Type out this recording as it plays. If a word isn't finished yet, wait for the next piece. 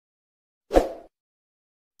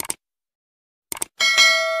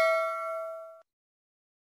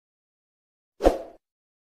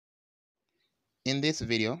In this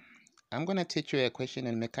video, I'm going to teach you a question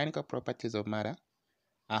on mechanical properties of matter.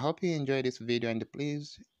 I hope you enjoy this video and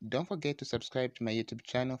please don't forget to subscribe to my YouTube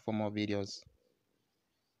channel for more videos.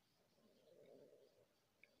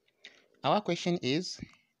 Our question is,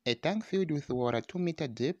 a tank filled with water 2 meter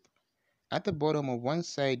deep. At the bottom of one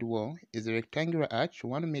side wall is a rectangular arch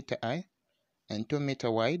 1 meter high and 2 meter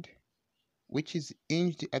wide, which is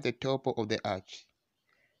hinged at the top of the arch.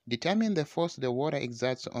 Determine the force the water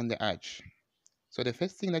exerts on the arch. So the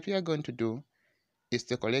first thing that we are going to do is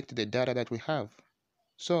to collect the data that we have.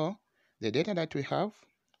 So the data that we have,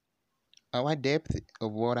 our depth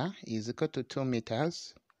of water is equal to 2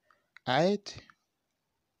 meters, height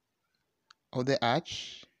of the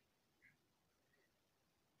arch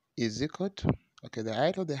is equal to, the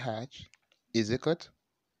height of the arch is equal to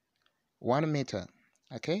 1 meter,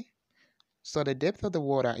 okay? So the depth of the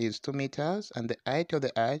water is 2 meters and the height of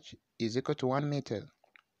the arch is equal to 1 meter.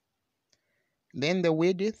 Then the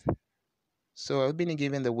width, so we've been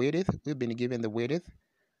given the width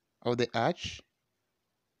of the arch,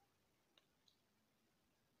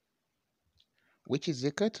 which is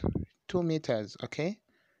equal to 2 meters, okay?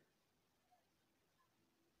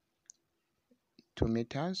 2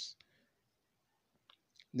 meters.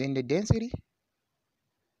 Then the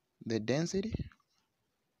density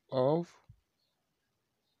of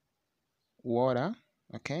water,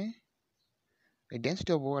 okay? The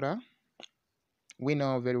density of water, we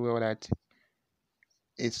know very well that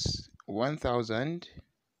it's 1000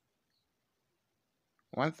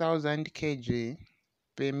 kg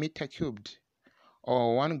per meter cubed,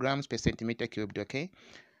 or 1 grams per centimeter cubed, okay?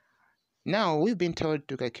 Now we've been told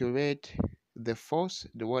to calculate the force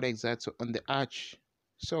the water exerts on the arch.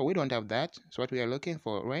 So we don't have that. So what we are looking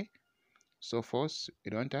for, right? So force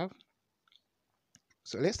we don't have.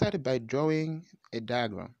 So let's start by drawing a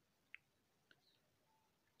diagram.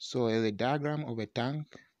 So a diagram of a tank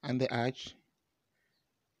and the arch.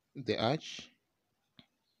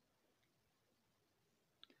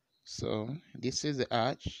 So this is the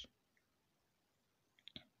arch.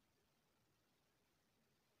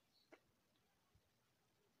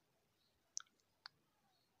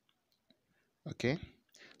 Okay.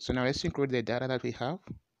 So now let's include the data that we have.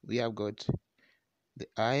 We have got the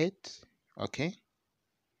height, okay,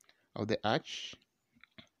 of the arch.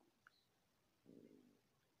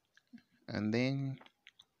 And then,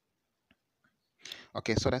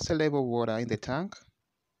 okay, so that's the level of water in the tank.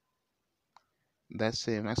 That's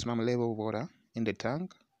the maximum level of water in the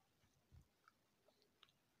tank.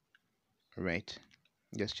 Right.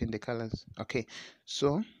 Just change the colors. Okay.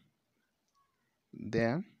 So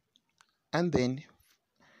there. And then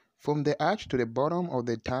from the arch to the bottom of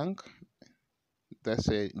the tank, that's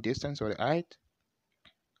the distance or the height.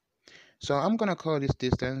 So I'm gonna call this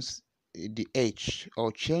distance the h,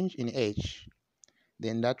 or change in h.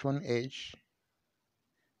 Then that one h,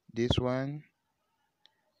 this one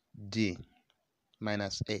d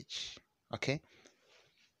minus h. Okay.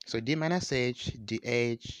 So d minus h,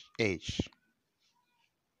 dh, h.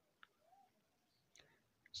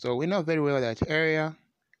 So we know very well that area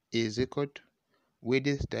is equal to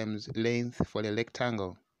width times length for the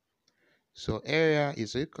rectangle. So area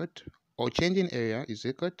is equal to, or change in area is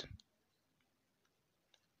equal to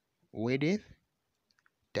width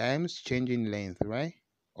times change in length, right?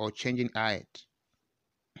 Or change in height.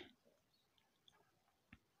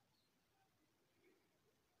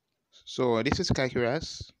 So this is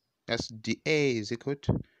calculus. That's dA is equal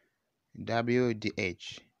to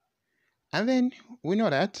WDH. And then we know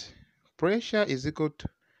that pressure is equal to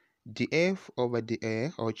dF over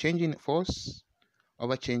dA, or change in force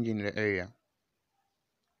over change in the area.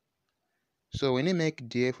 So when you make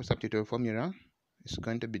dF for substitute formula, it's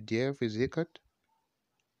going to be dF is equal to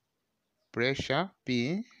pressure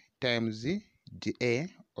P times dA,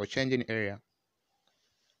 or change in area.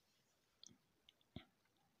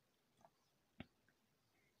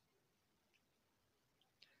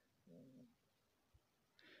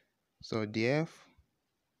 So dF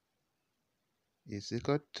is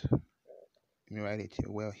equal to, let me write it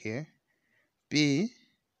well here, P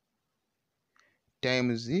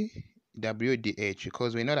times WDH,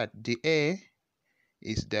 because we know that dA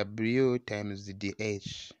is W times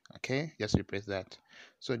DH. Okay, just replace that.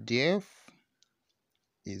 So dF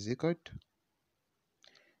is equal to,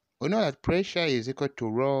 we know that pressure is equal to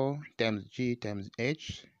rho times G times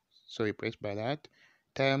H, so replace by that,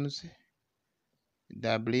 times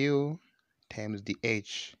W times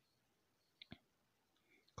DH,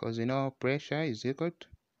 because we know pressure is equal to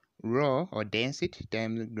rho, or density,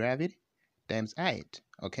 times gravity times height.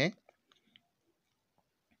 Okay.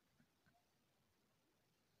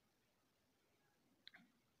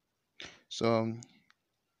 So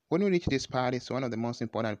when we reach this part, it's one of the most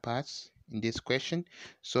important parts in this question.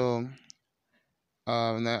 So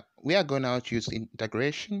now we are going to use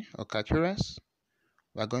integration or calculus.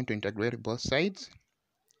 We are going to integrate both sides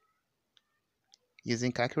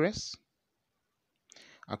using calculus.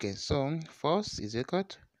 Okay, so force is equal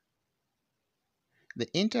to the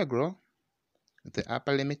integral of the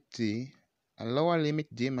upper limit d and lower limit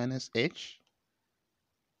d minus h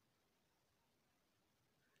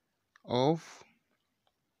of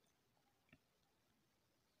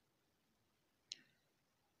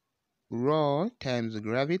rho times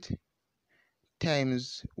gravity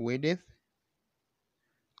times width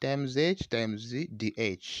times h times z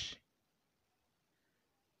dh.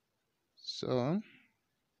 So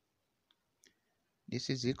this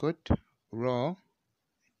is equal to rho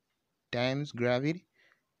times gravity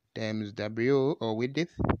times w or width,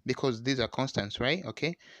 because these are constants, right?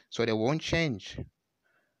 Okay, so they won't change.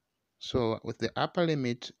 So with the upper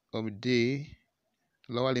limit of d,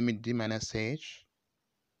 lower limit d minus h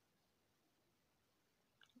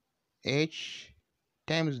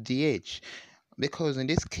times dh, because in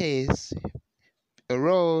this case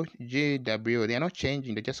rho, g, w, they are not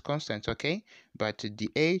changing, they're just constants, okay? But the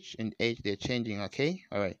h and h, they're changing, okay?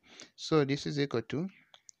 All right, so this is equal to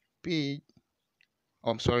p,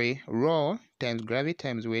 oh, I'm sorry, rho times gravity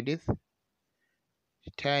times width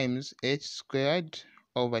times h squared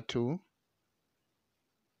over 2,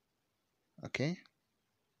 okay?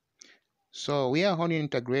 So we are only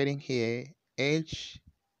integrating here h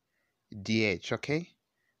dh, okay?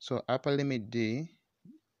 So upper limit d,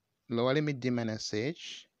 lower limit d minus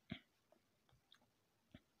h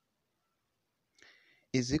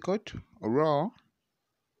is equal to rho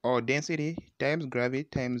or density times gravity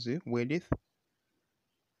times width,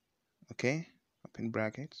 okay, open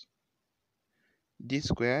brackets, d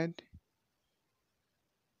squared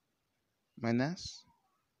minus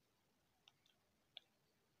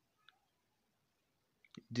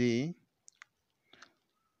d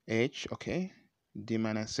h, okay, d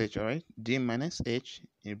minus h, all right, d minus h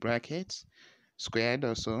in brackets squared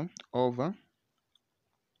also over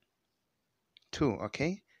 2,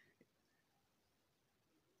 okay.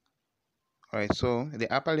 All right, so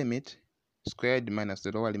the upper limit squared minus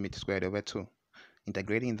the lower limit squared over 2,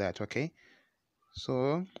 integrating that, okay.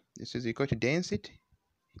 So this is equal to density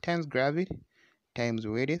times gravity times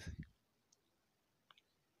width,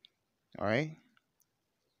 all right,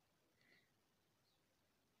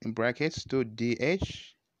 in brackets 2dh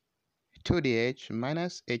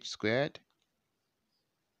minus h squared,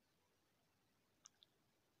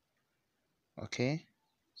 okay,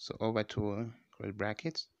 so over 2 close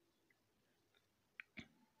brackets.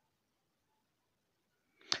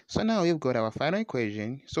 So now we've got our final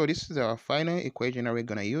equation. So this is our final equation that we're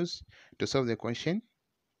going to use to solve the question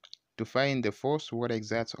to find the force what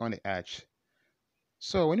exerts on the arch.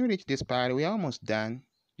 So when we reach this part, we're almost done.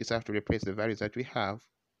 Just have to replace the values that we have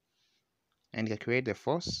and calculate the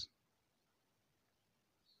force.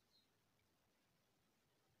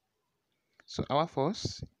 So our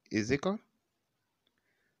force is equal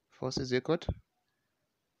to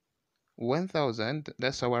 1000,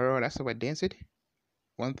 that's our rho, that's our density,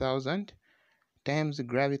 1000 times the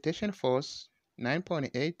gravitation force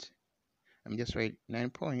 9.8, I'm just write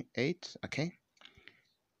 9.8, okay,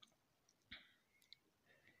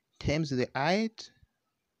 times the height,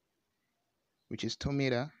 which is 2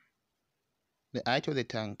 meter, the height of the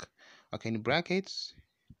tank, okay, in brackets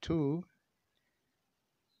 2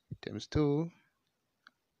 times 2,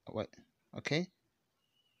 what, okay,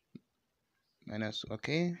 minus,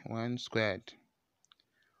 okay, 1 squared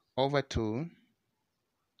over 2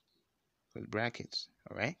 with brackets,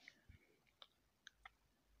 all right.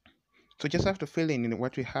 So just have to fill in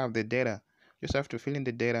what we have, the data, just have to fill in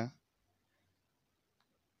the data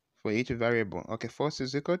for each variable. Okay, force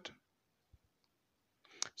is equal to,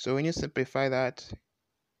 so when you simplify that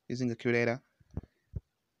using a calculator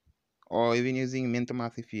or even using mental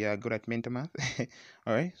math if you are good at mental math,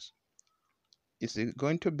 all right, it's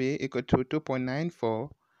going to be equal to 2.94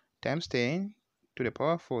 times 10 to the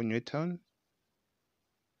power 4 Newton,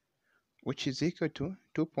 which is equal to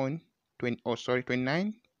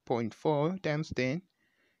 29.4 times 10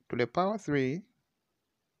 to the power 3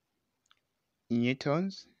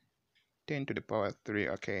 newtons, 10 to the power 3,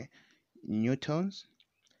 okay, newtons.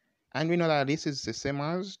 And we know that this is the same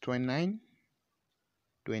as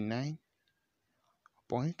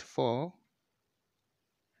 29.4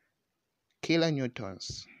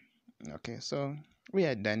 kilonewtons. Okay, so we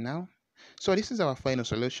are done now. So this is our final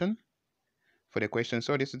solution for the question.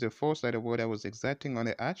 So this is the force that the water was exerting on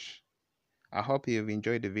the arch. I hope you've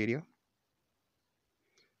enjoyed the video.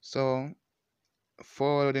 So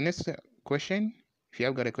For the next question, if you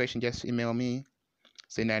have got a question, just email me,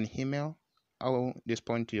 send an email. I will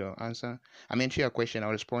respond to your answer. To your question.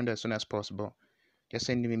 I'll respond as soon as possible. Just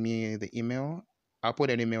send me the email. I'll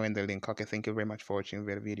put an email in the link. Okay, thank you very much for watching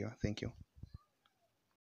the video. Thank you.